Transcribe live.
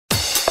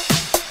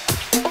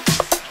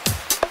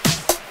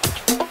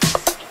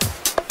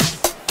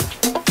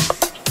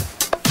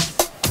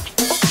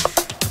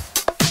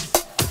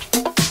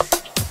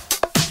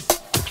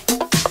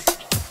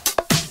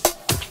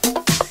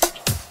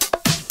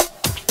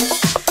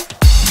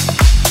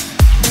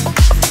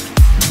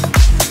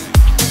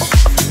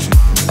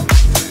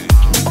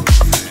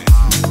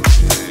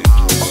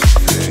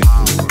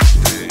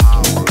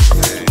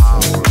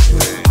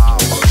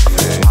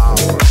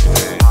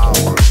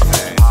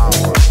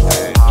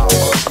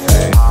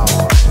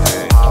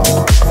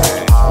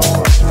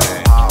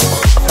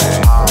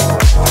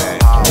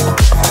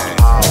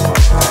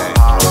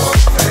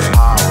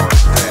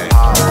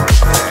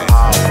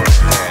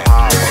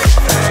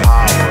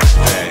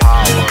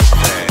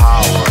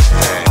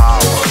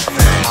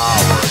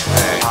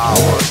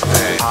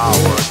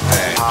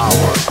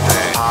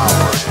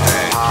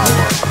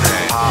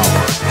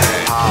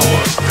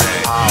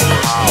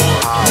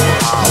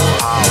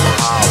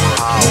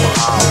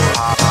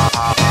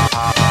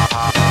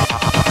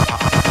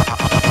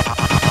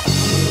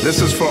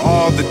This is for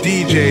all the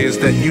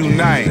DJs that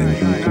unite,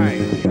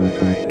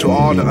 to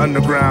all the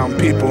underground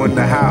people in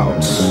the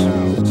house.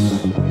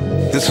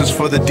 This is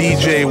for the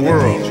DJ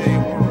world.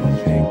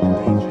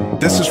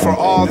 This is for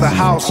all the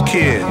house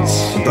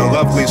kids, the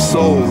lovely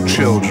soul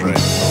children.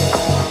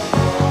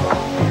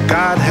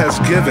 God has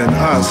given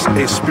us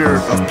a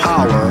spirit of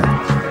power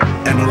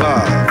and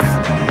love.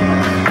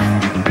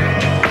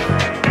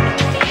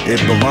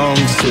 It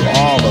belongs to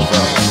all of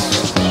us.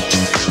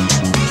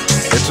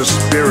 It's a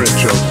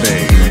spiritual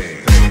thing.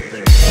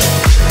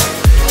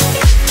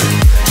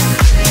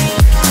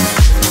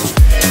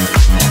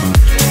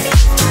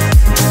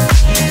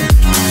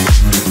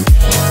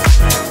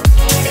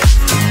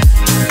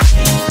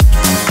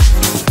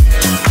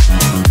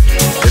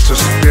 It's a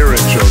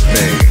spiritual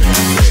thing.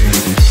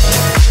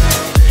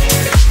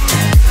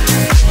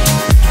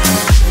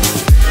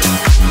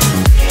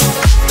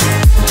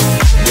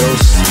 Your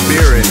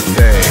spirit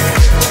thing.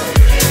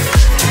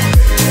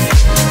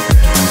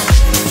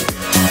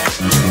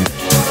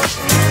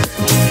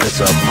 It's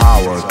a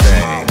power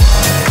thing.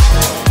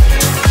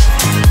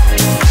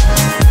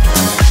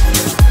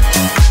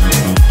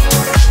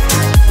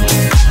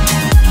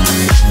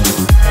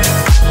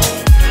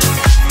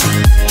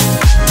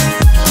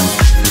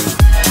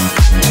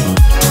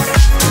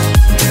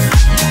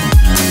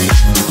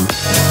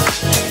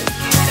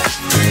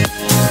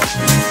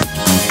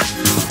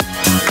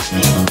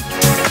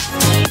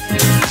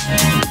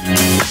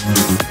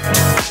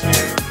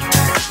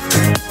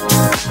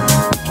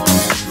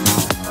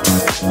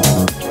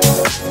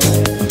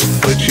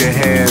 Put your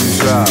hands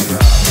up.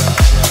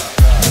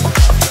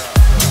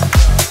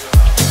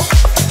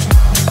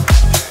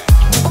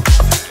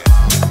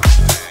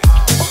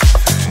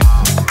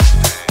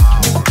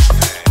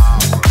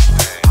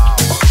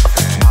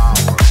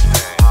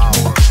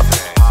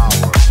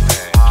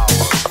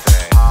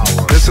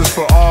 This is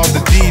for all the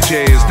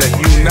DJs that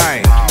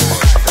unite,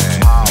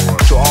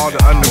 to all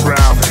the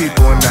underground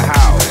people in the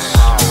house.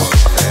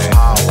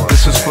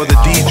 This is for the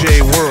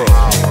DJ world.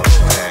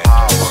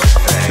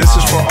 This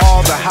is for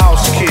all the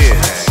house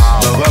kids,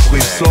 the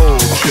lovely soul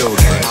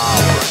children.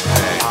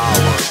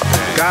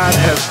 God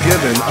has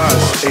given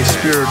us a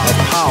spirit of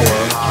power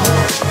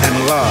and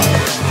love.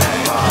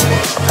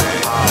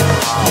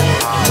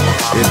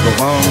 It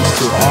belongs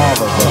to all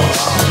of us.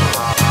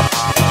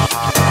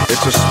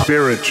 It's a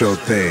spiritual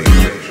thing.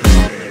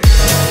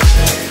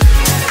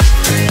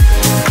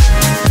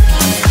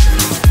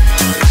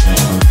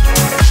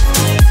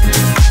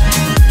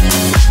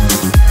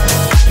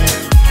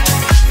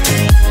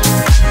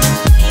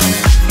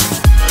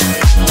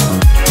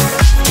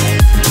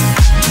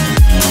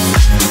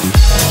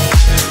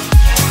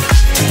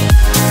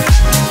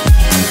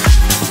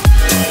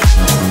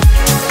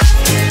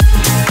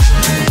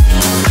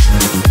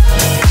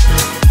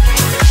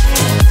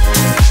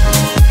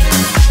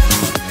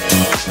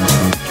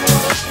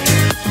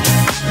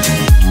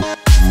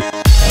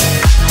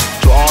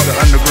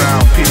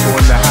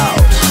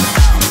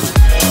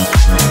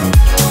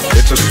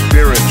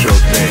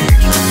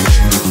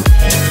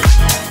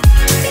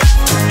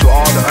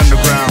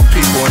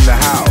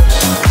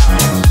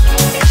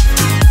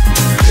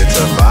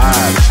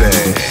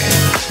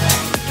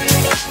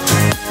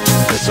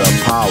 It's a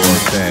power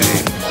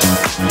thing.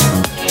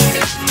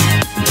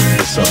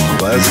 It's a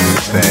pleasant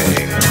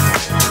thing.